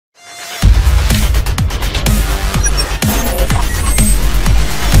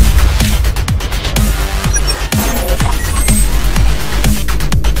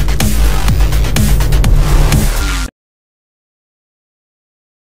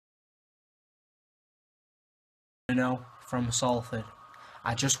From Salford.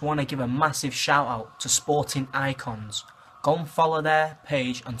 I just want to give a massive shout out to Sporting Icons. Go and follow their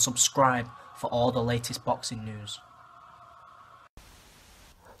page and subscribe for all the latest boxing news.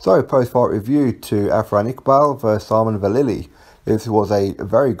 So, post-fight review to ARFAN IQBAL versus Simon VALLILY. This was a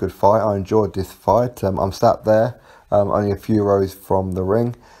very good fight. I enjoyed this fight. I'm sat there, only a few rows from the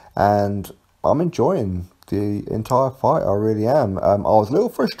ring, and I'm enjoying the entire fight. I really am. I was a little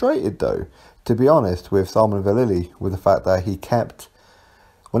frustrated though, to be honest, with Simon VALLILY, with the fact that he kept,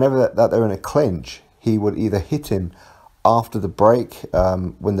 whenever that they're in a clinch, he would either hit him after the break,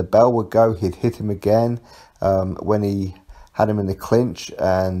 when the bell would go, he'd hit him again, when he had him in the clinch,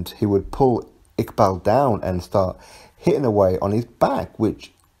 and he would pull IQBAL down and start hitting away on his back,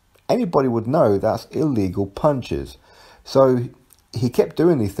 which anybody would know that's illegal punches. So he kept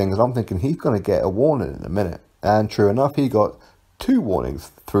doing these things. I'm thinking he's going to get a warning in a minute, and true enough, he got 2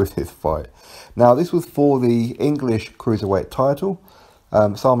 warnings through this fight. Now, this was for the English cruiserweight title.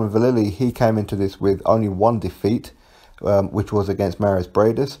 Simon VALLILY, he came into this with only 1 defeat, which was against Marius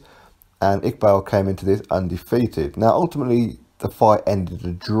Bradis, and IQBAL came into this undefeated. Now, ultimately, the fight ended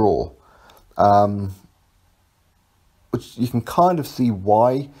a draw, which you can kind of see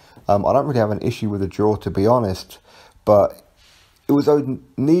why. I don't really have an issue with the draw, to be honest, but it was those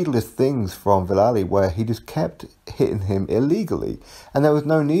needless things from VALLILY where he just kept hitting him illegally, and there was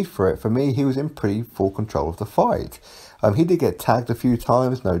no need for it. For me, he was in pretty full control of the fight. He did get tagged a few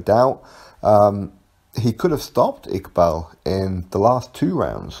times, no doubt. He could have stopped IQBAL in the last 2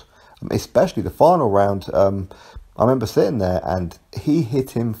 rounds, especially the final round. I remember sitting there and he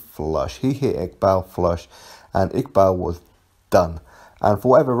hit him flush. He hit IQBAL flush, and IQBAL was done. And for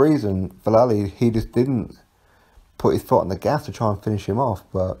whatever reason, VALLILY, he just didn't put his foot on the gas to try and finish him off.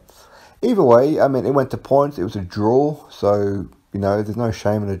 But either way, I mean, it went to points. It was a draw, so you know, there's no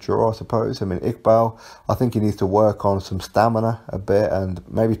shame in a draw, I suppose. I mean, IQBAL, I think he needs to work on some stamina a bit and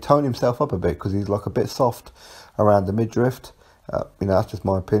maybe tone himself up a bit, because he's like a bit soft around the midriff. You know, that's just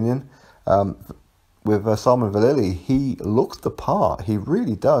my opinion. With Simon VALLILY, he looks the part. He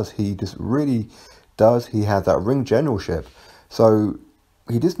really does. He just really does. He has that ring generalship. So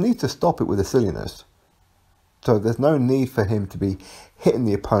he just needs to stop it with the silliness. So there's no need for him to be hitting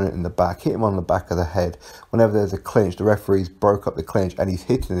the opponent in the back, hit him on the back of the head. Whenever there's a clinch, the referee's broke up the clinch and he's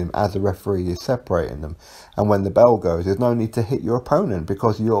hitting him as the referee is separating them. And when the bell goes, there's no need to hit your opponent,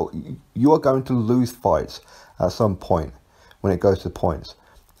 because you are going to lose fights at some point when it goes to points.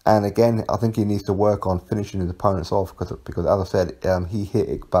 And again, I think he needs to work on finishing his opponents off, because as I said, he hit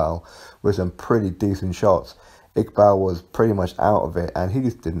IQBAL with some pretty decent shots. IQBAL was pretty much out of it, and he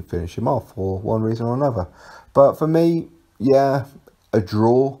just didn't finish him off for one reason or another. But for me, yeah, a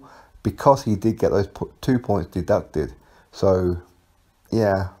draw, because he did get those 2 points deducted. So,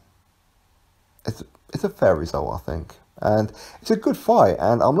 yeah, it's a fair result, I think. And it's a good fight,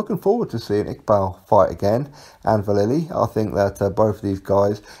 and I'm looking forward to seeing IQBAL fight again, and VALLILY. I think that both of these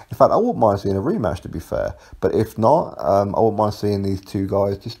guys, in fact, I wouldn't mind seeing a rematch, to be fair. But if not, I wouldn't mind seeing these 2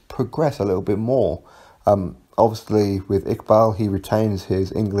 guys just progress a little bit more. Obviously, with IQBAL, he retains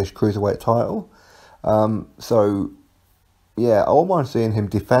his English cruiserweight title. So, yeah, I wouldn't mind seeing him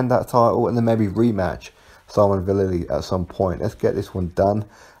defend that title and then maybe rematch Simon VALLILY at some point. Let's get this one done.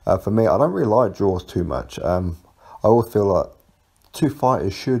 For me, I don't really like draws too much. I always feel like 2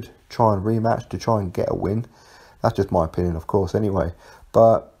 fighters should try and rematch to try and get a win. That's just my opinion, of course, anyway.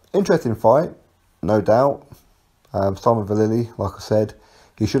 But interesting fight, no doubt. Simon VALLILY, like I said,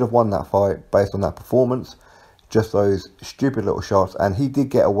 he should have won that fight based on that performance. Just those stupid little shots, and he did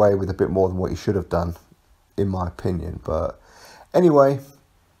get away with a bit more than what he should have done, in my opinion. But anyway,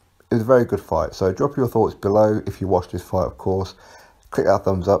 it was a very good fight. So drop your thoughts below if you watched this fight, of course. Click that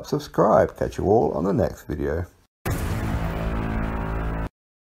thumbs up, subscribe. Catch you all on the next video.